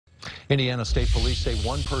Indiana State Police say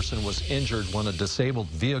one person was injured when a disabled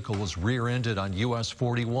vehicle was rear-ended on US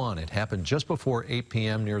 41. It happened just before 8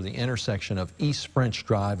 p.m. near the intersection of East French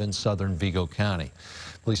Drive in southern Vigo County.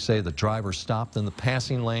 Police say the driver stopped in the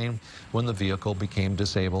passing lane when the vehicle became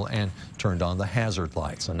disabled and turned on the hazard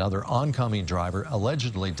lights. Another oncoming driver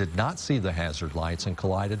allegedly did not see the hazard lights and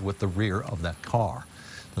collided with the rear of that car.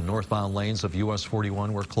 The northbound lanes of US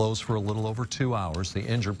 41 were closed for a little over 2 hours. The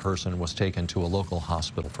injured person was taken to a local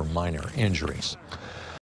hospital for minor injuries.